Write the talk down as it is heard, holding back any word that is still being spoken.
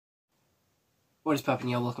What is poppin',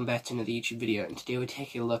 y'all? Welcome back to another YouTube video, and today we're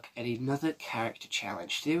taking a look at another character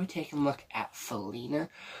challenge. Today we're taking a look at Felina,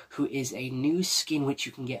 who is a new skin which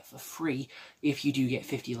you can get for free if you do get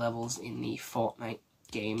 50 levels in the Fortnite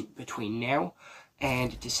game between now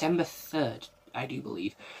and December 3rd, I do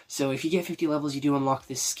believe. So if you get 50 levels, you do unlock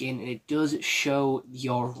this skin, and it does show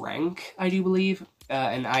your rank, I do believe,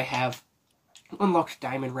 and I have unlocked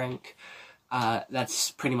Diamond rank. That's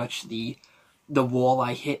pretty much the wall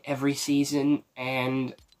I hit every season,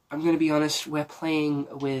 and I'm going to be honest, we're playing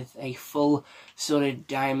with a full sort of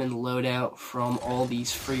diamond loadout from all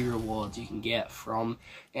these free rewards you can get from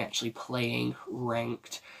actually playing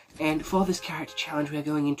ranked. And for this character challenge, we're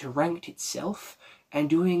going into ranked itself and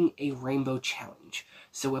doing a rainbow challenge.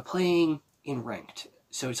 So we're playing in ranked,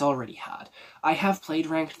 so it's already hard. I have played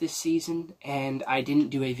ranked this season, and I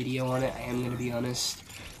didn't do a video on it, I am going to be honest.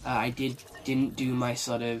 I didn't do my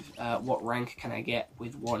sort of what rank can I get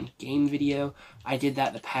with one game video. I did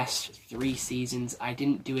that the past 3 seasons. I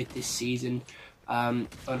didn't do it this season,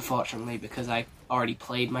 unfortunately, because I already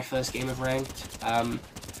played my first game of ranked.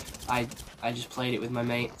 I just played it with my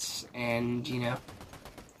mates, and, you know,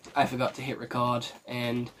 I forgot to hit record,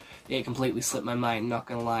 and it completely slipped my mind, not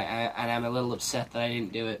gonna lie, and I'm a little upset that I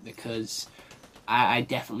didn't do it, because I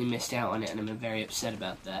definitely missed out on it, and I'm very upset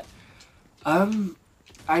about that.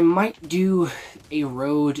 I might do a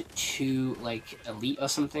road to, like, Elite or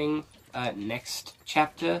something, next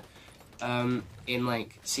chapter, in,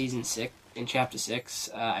 like, Season 6, in Chapter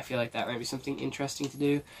 6. I feel like that might be something interesting to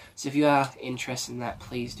do, so if you are interested in that,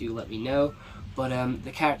 please do let me know. But,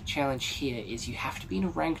 the character challenge here is you have to be in a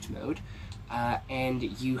ranked mode, and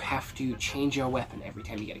you have to change your weapon every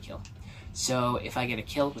time you get a kill. So, if I get a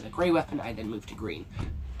kill with a grey weapon, I then move to green.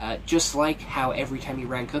 Just like how every time you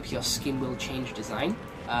rank up, your skin will change design.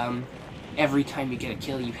 Every time you get a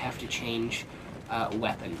kill, you have to change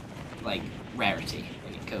weapon, like rarity,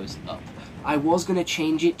 and it goes up. I was going to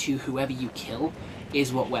change it to whoever you kill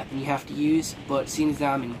is what weapon you have to use, but seeing as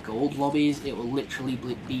I'm in gold lobbies, it will literally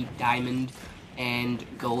be diamond and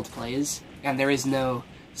gold players, and there is no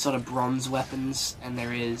sort of bronze weapons, and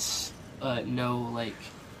there is no, like,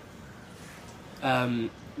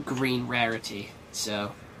 green rarity,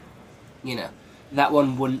 so, you know, that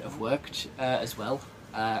one wouldn't have worked as well.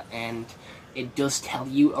 And it does tell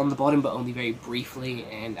you on the bottom, but only very briefly,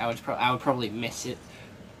 and I would probably miss it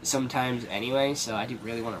sometimes anyway, so I didn't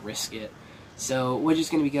really want to risk it. So we're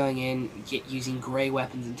just going to be going in, using grey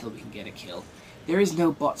weapons until we can get a kill. There is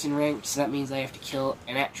no bots in ranked, so that means I have to kill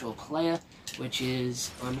an actual player, which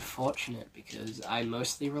is unfortunate, because I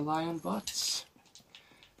mostly rely on bots.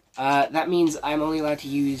 That means I'm only allowed to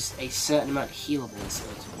use a certain amount of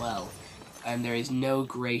healables as well. And there is no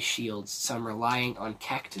grey shields, so I'm relying on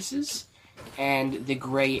cactuses and the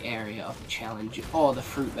grey area of the challenge, or the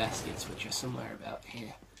fruit baskets, which are somewhere about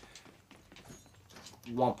here.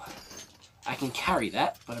 Womp. I can carry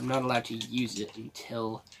that, but I'm not allowed to use it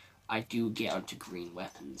until I do get onto green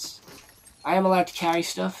weapons. I am allowed to carry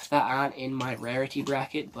stuff that aren't in my rarity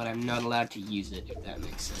bracket, but I'm not allowed to use it, if that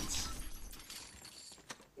makes sense.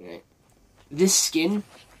 Right. This skin,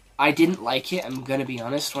 I didn't like it, I'm gonna be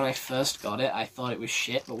honest. When I first got it, I thought it was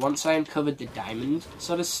shit, but once I uncovered the diamond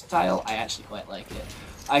sort of style, I actually quite like it.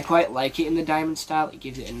 I quite like it in the diamond style. It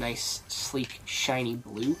gives it a nice, sleek, shiny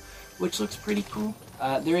blue, which looks pretty cool.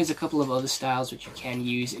 There is a couple of other styles which you can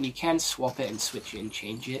use, and you can swap it and switch it and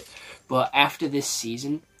change it, but after this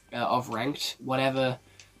season of ranked, whatever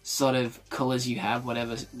sort of colors you have,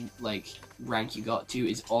 whatever, like, rank you got to,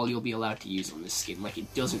 is all you'll be allowed to use on this skin. Like,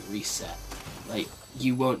 it doesn't reset. Like,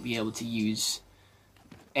 you won't be able to use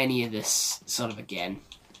any of this sort of again.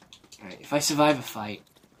 Alright, if I survive a fight,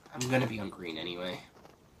 I'm gonna be on green anyway.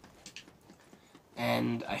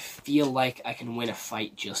 And I feel like I can win a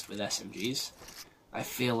fight just with SMGs. I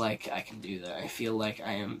feel like I can do that. I feel like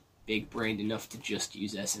I am big-brained enough to just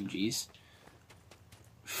use SMGs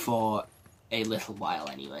for a little while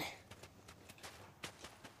anyway.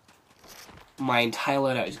 My entire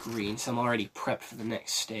loadout is green, so I'm already prepped for the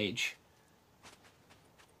next stage.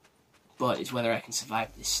 But it's whether I can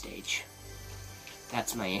survive this stage.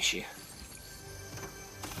 That's my issue.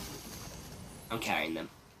 I'm carrying them.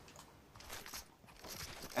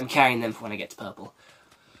 I'm carrying them for when I get to purple.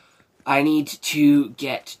 I need to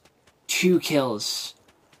get 2 kills,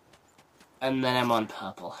 and then I'm on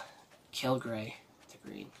purple. Kill grey to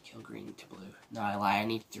green, kill green to blue. No, I lie, I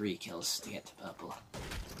need 3 kills to get to purple.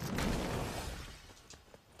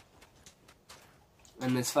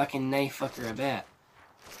 And this fucking knife fucker a bat.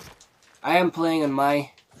 I am playing on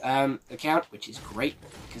my account, which is great,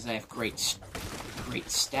 because I have great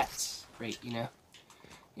stats, great, you know.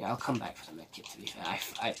 Yeah, I'll come back for the medkit, to be fair.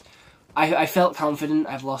 I felt confident.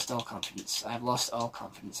 I've lost all confidence. I've lost all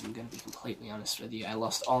confidence. I'm going to be completely honest with you. I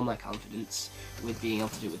lost all my confidence with being able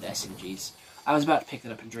to do it with SMGs. I was about to pick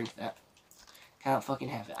that up and drink that. Can't fucking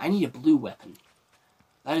have it. I need a blue weapon.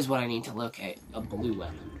 That is what I need to locate. A blue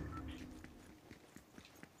weapon.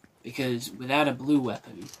 Because without a blue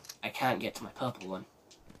weapon, I can't get to my purple one.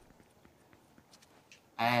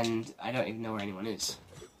 And I don't even know where anyone is.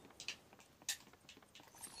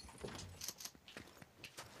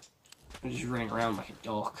 I'm just running around like a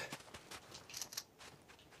dork.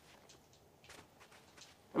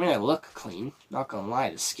 I mean, I look clean. Not gonna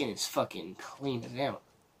lie, the skin is fucking clean as out.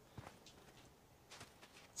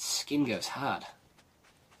 Skin goes hard.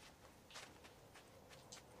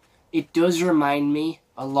 It does remind me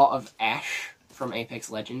a lot of Ash from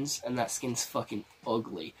Apex Legends, and that skin's fucking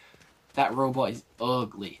ugly. That robot is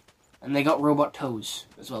ugly. And they got robot toes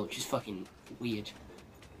as well, which is fucking weird.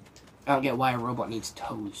 I don't get why a robot needs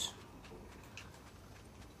toes.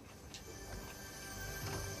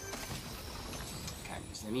 Can't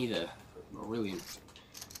use them either. Brilliant.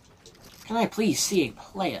 Can I please see a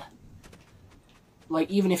player? Like,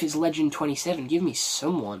 even if it's Legend 27, give me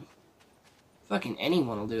someone. Fucking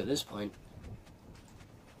anyone will do at this point.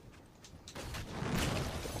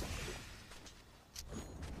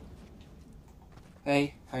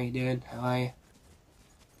 Hey, how you doing? How are you?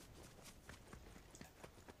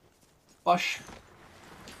 Bosh.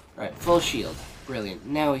 Right, full shield. Brilliant.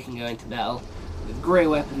 Now we can go into battle with grey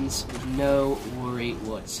weapons with no worry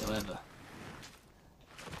whatsoever.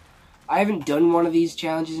 I haven't done one of these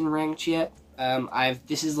challenges in ranked yet.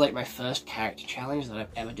 This is like my first character challenge that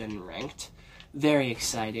I've ever done in ranked. Very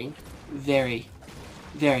exciting. Very,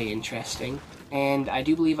 very interesting. And I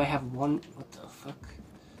do believe I have one... What the fuck?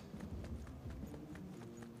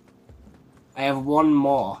 I have one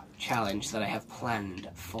more challenge that I have planned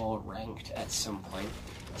for ranked at some point.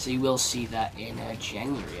 So you will see that in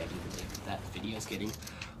January, I do believe that video is getting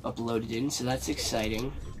uploaded in. So that's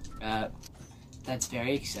exciting. That's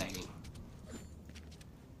very exciting.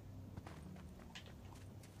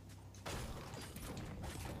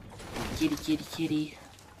 Kitty, kitty, kitty.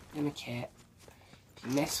 I'm a cat. If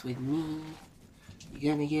you mess with me,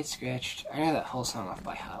 you're gonna get scratched. I know that whole song off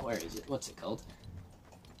by heart. Where is it? What's it called?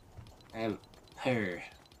 Her.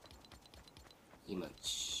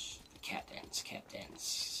 Emotes. Cat dance, cat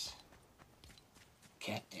dance.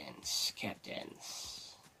 Cat dance, cat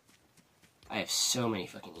dance. I have so many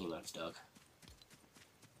fucking emotes, dog.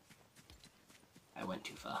 I went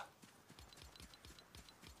too far.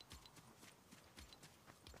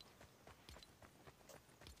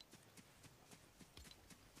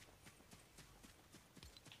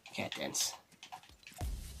 Cat dance.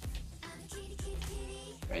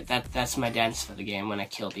 Right, that's my dance for the game when I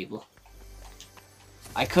kill people.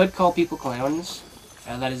 I could call people clowns.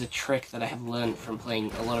 That is a trick that I have learned from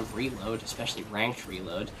playing a lot of Reload, especially ranked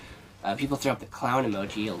Reload. People throw up the clown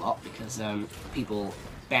emoji a lot because people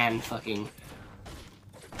ban fucking,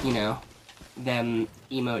 you know, them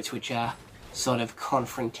emotes which are sort of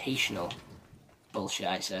confrontational. Bullshit,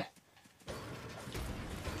 I say.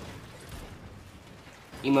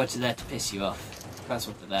 Emotes are there to piss you off. That's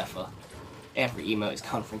what they're there for. Every emote is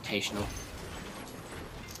confrontational.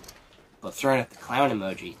 But throwing up the clown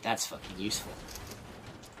emoji, that's fucking useful.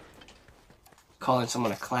 Calling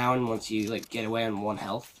someone a clown once you like get away on 1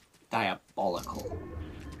 health, diabolical.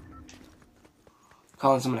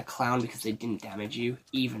 Calling someone a clown because they didn't damage you,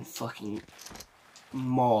 even fucking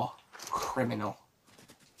more criminal.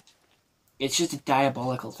 It's just a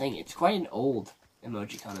diabolical thing. It's quite an old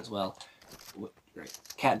emojicon as well. Right.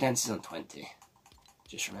 Cat dance is on 20.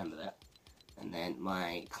 Just remember that. And then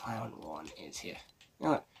my clown one is here. You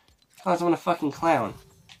know what? Oh, someone a fucking clown.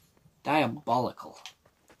 Diabolical.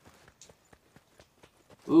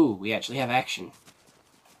 Ooh, we actually have action.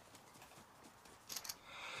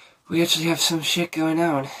 We actually have some shit going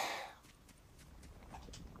on.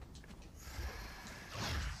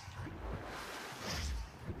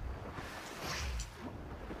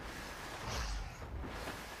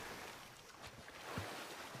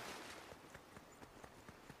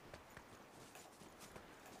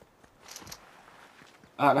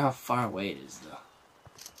 I don't know how far away it is, though.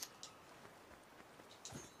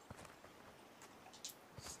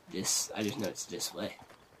 I just know it's this way.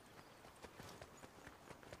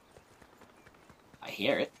 I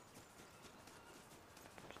hear it.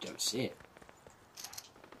 I don't see it.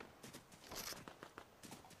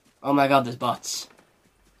 Oh my god, there's bots.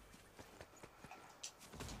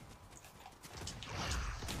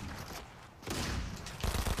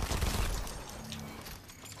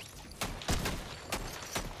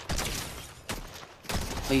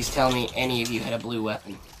 Please tell me any of you had a blue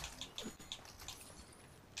weapon.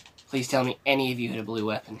 Please tell me any of you had a blue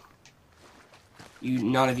weapon.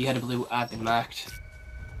 None of you had a blue. I've been marked.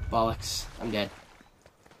 Bollocks. I'm dead.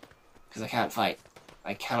 Because I can't fight.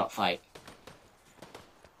 I cannot fight.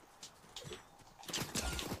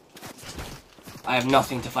 I have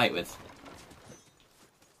nothing to fight with.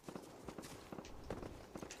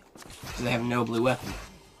 Because I have no blue weapon.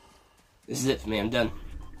 This is it for me. I'm done.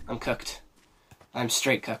 I'm cooked. I'm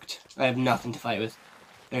straight cooked. I have nothing to fight with.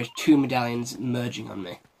 There's 2 medallions merging on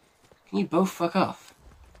me. Can you both fuck off?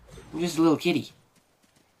 I'm just a little kitty.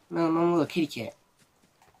 I'm a little kitty cat.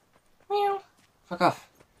 Meow. Fuck off.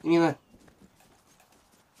 Leave me alone.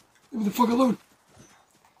 Leave me the fuck alone.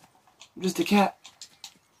 I'm just a cat.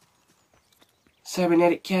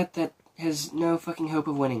 Cybernetic cat that has no fucking hope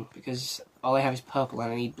of winning because all I have is purple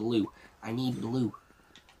and I need blue. I need blue.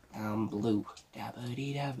 Blue.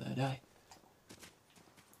 Da-ba-dee-da-ba-die.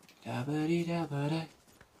 Da-ba-dee-da-ba-die.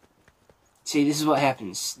 See, this is what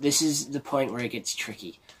happens. This is the point where it gets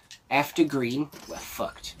tricky. After green, we're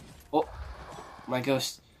fucked. Oh, my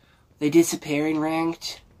ghost. They disappear in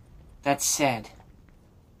ranked. That's sad.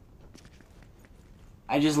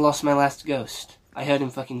 I just lost my last ghost. I heard him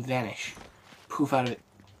fucking vanish. Poof out of it.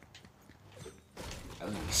 I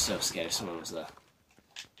was gonna be so scared if someone was there.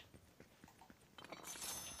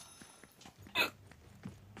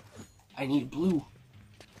 I need blue.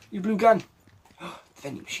 Your blue gun. The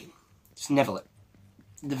vending machine. Just never let.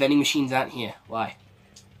 The vending machines aren't here. Why?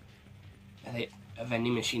 A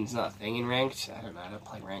vending machine's not a thing in ranked? I don't know. I don't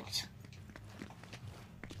play ranked.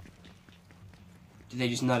 Do they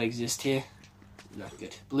just not exist here? Not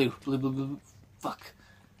good. Blue. Blue, blue, blue. Fuck.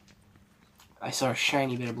 I saw a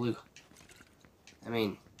shiny bit of blue. I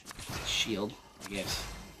mean, shield, I guess.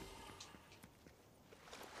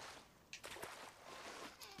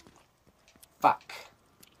 Fuck.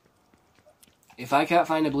 If I can't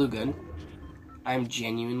find a blue gun, I'm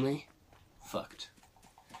genuinely fucked.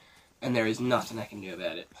 And there is nothing I can do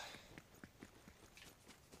about it.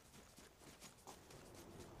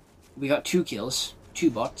 We got 2 kills, 2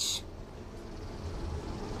 bots.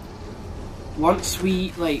 Once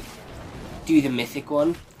we, like, do the mythic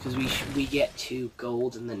one, because we get to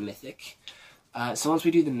gold and then mythic. So once we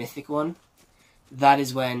do the mythic one, that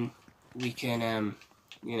is when we can,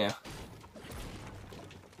 you know,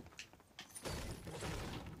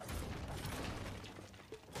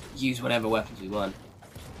 use whatever weapons we want.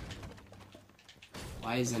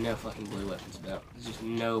 Why is there no fucking blue weapons about? There's just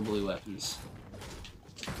no blue weapons.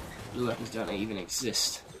 Blue weapons don't even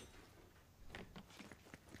exist.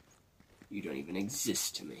 You don't even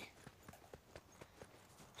exist to me.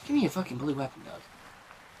 Give me a fucking blue weapon, dog.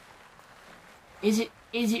 Is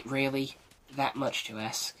it really that much to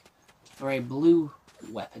ask for a blue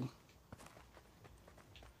weapon?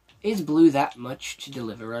 Is blue that much to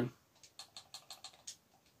deliver on?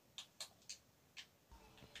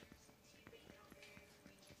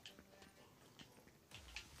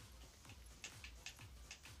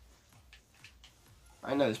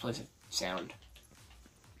 I know this place has sound.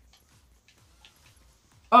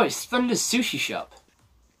 Oh, it's Thunder's sushi shop.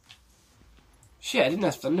 Shit, I didn't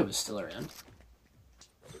know Thunder was still around.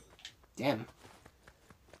 Damn.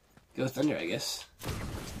 Go Thunder, I guess.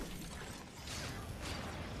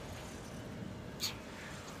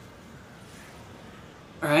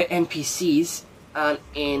 Alright, NPCs aren't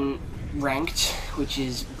in ranked, which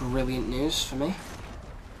is brilliant news for me.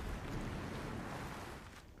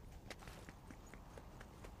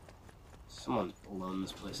 Someone's blown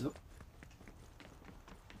this place up.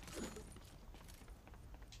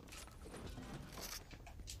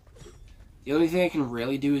 The only thing I can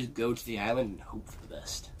really do is go to the island and hope for the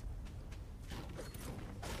best.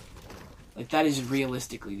 Like, that is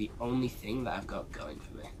realistically the only thing that I've got going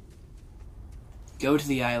for me. Go to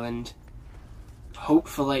the island, hope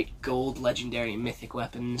for, like, gold, legendary, mythic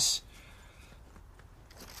weapons,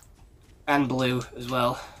 and blue as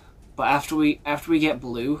well. But after we get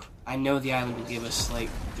blue, I know the island will give us, like,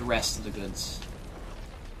 the rest of the goods.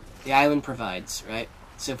 The island provides, right?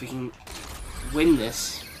 So if we can win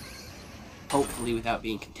this, hopefully without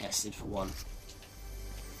being contested for one,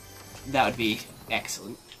 that would be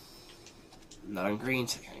excellent. I'm not on green,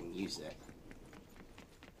 so I can't even use that.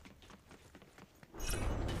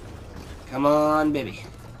 Come on, baby.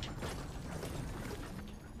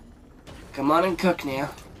 Come on and cook now.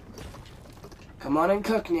 Come on and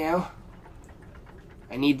cook now.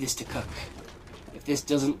 I need this to cook. If this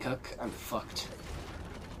doesn't cook, I'm fucked.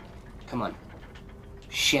 Come on.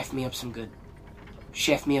 Chef me up some good.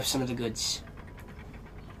 Chef me up some of the goods.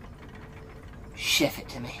 Chef it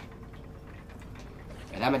to me.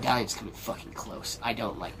 Yeah, that medallion's coming fucking close. I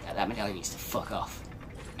don't like that. That medallion needs to fuck off.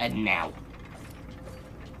 And now.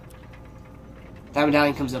 If that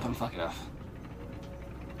medallion comes up, I'm fucking off.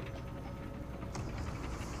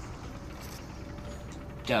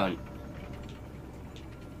 Don't.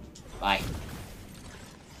 Bye.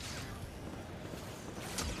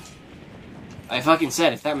 I fucking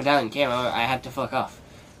said if that medallion came, I had to fuck off.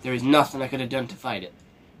 There is nothing I could have done to fight it.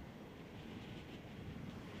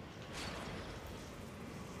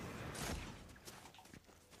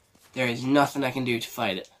 There is nothing I can do to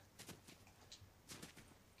fight it.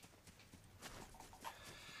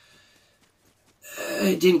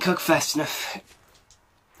 It didn't cook fast enough.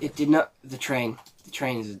 It did not. The train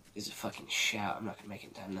is a fucking shout. I'm not gonna make it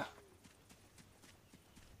in time though.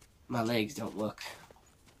 My legs don't work.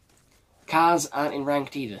 Cars aren't in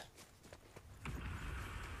ranked either.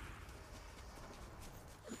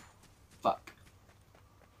 Fuck.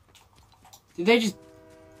 Did they just...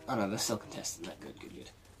 Oh no, they're still contesting that. Good, good, good.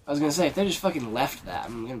 I was gonna say, if they just fucking left that,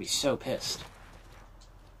 I'm gonna be so pissed.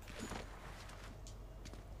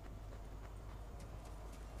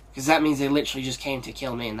 Because that means they literally just came to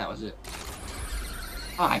kill me and that was it.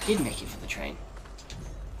 Oh, I did make it for the train.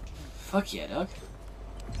 Fuck yeah, dog.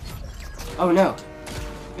 Oh no.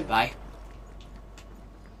 Goodbye.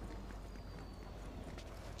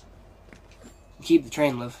 Keep the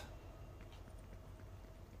train, live.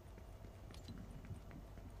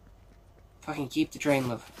 Fucking keep the train,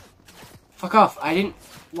 live. Fuck off. I didn't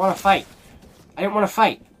want to fight. I didn't want to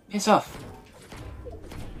fight. Piss off.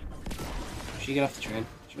 She get off the train.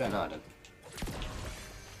 She better not have done.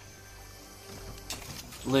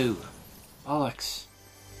 Blue. Bollocks.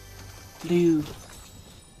 Blue.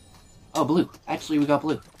 Oh, blue. Actually, we got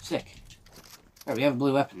blue. Sick. Alright, we have a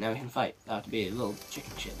blue weapon. Now we can fight. That ought to be a little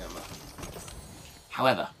chicken shit no more.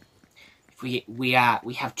 However, if we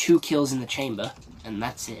have 2 kills in the chamber, and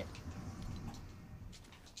that's it.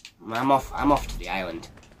 I'm off to the island.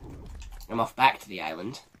 I'm off back to the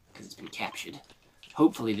island because it's been captured.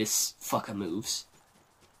 Hopefully this fucker moves.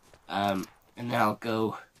 And then I'll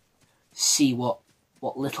go see what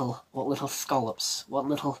little scallops, what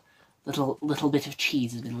little bit of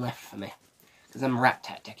cheese has been left for me. Because I'm rat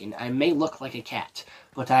tacticking. I may look like a cat,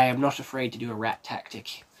 but I am not afraid to do a rat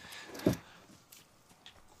tactic.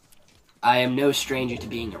 I am no stranger to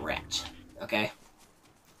being a rat, okay?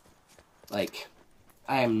 Like,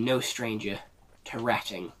 I am no stranger to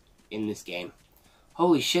ratting in this game.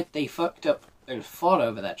 Holy shit, they fucked up and fought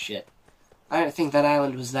over that shit. I don't think that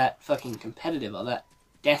island was that fucking competitive or that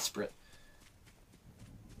desperate.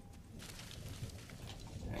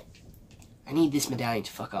 Right. I need this medallion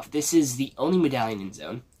to fuck off. This is the only medallion in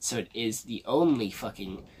zone, so it is the only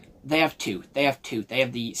fucking... They have 2. They have 2. They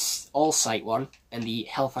have the all-sight one and the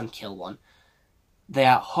health on kill one. They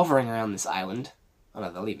are hovering around this island. Oh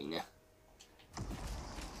no, they're leaving now.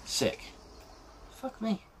 Sick. Fuck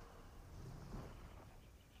me.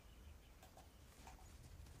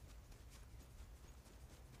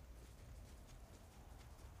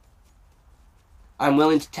 I'm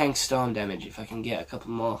willing to tank storm damage if I can get a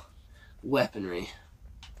couple more weaponry.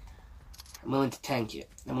 I'm willing to tank it.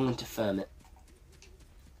 I'm willing to firm it.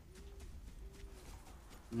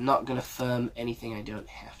 I'm not gonna firm anything I don't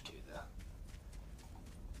have to, though.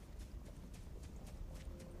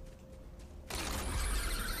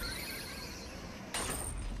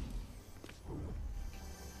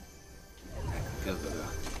 Go, go, go.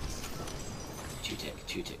 2 tick,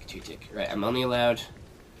 2 tick, 2 tick. Right, I'm only allowed...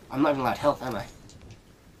 I'm not even allowed health, am I?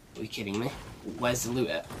 Are you kidding me? Where's the loot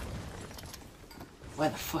at? Where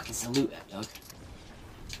the fuck is the loot at, dog?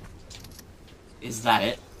 Is that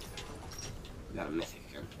it? We got a mythic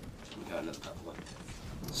again. We got another purple one.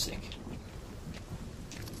 Sick.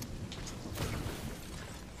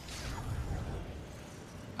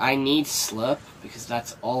 I need slurp because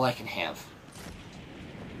that's all I can have.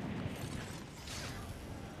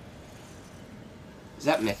 Is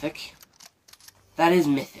that mythic? That is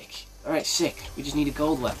mythic. Alright, sick. We just need a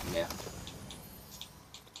gold weapon now.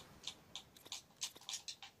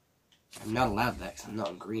 I'm not allowed that because I'm not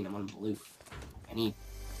on green, I'm on blue. I need,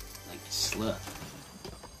 like, slurp.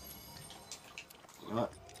 You know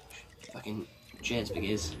what? Fucking jizz,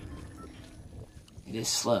 because it is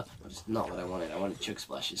slurp, but it's not what I wanted. I wanted chug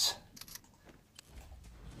splashes.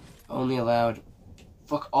 Only allowed...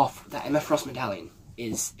 Fuck off. That MF Frost medallion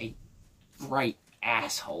is a right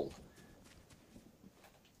asshole.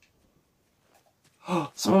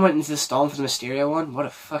 Someone went into the storm for the Mysterio one? What a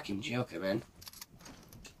fucking joker, man.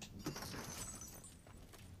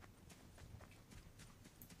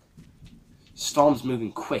 Storm's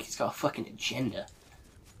moving quick. He's got a fucking agenda.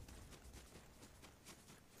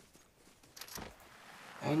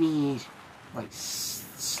 I need, like,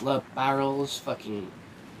 slurp barrels, fucking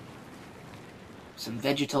some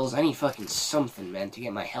vegetables. I need fucking something, man, to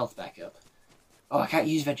get my health back up. Oh, I can't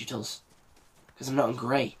use vegetables. Because I'm not on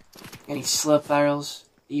grey. I need slurp barrels.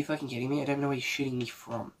 Are you fucking kidding me? I don't know where you're shooting me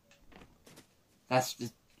from. That's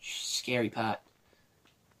the scary part.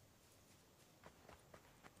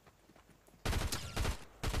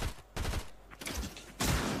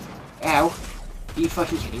 Ow. Are you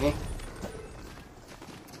fucking kidding me?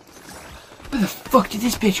 Where the fuck did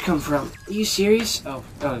this bitch come from? Are you serious? Oh.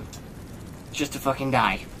 Just to fucking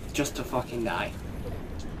die. Just to fucking die.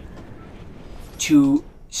 To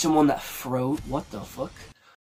someone that what the fuck?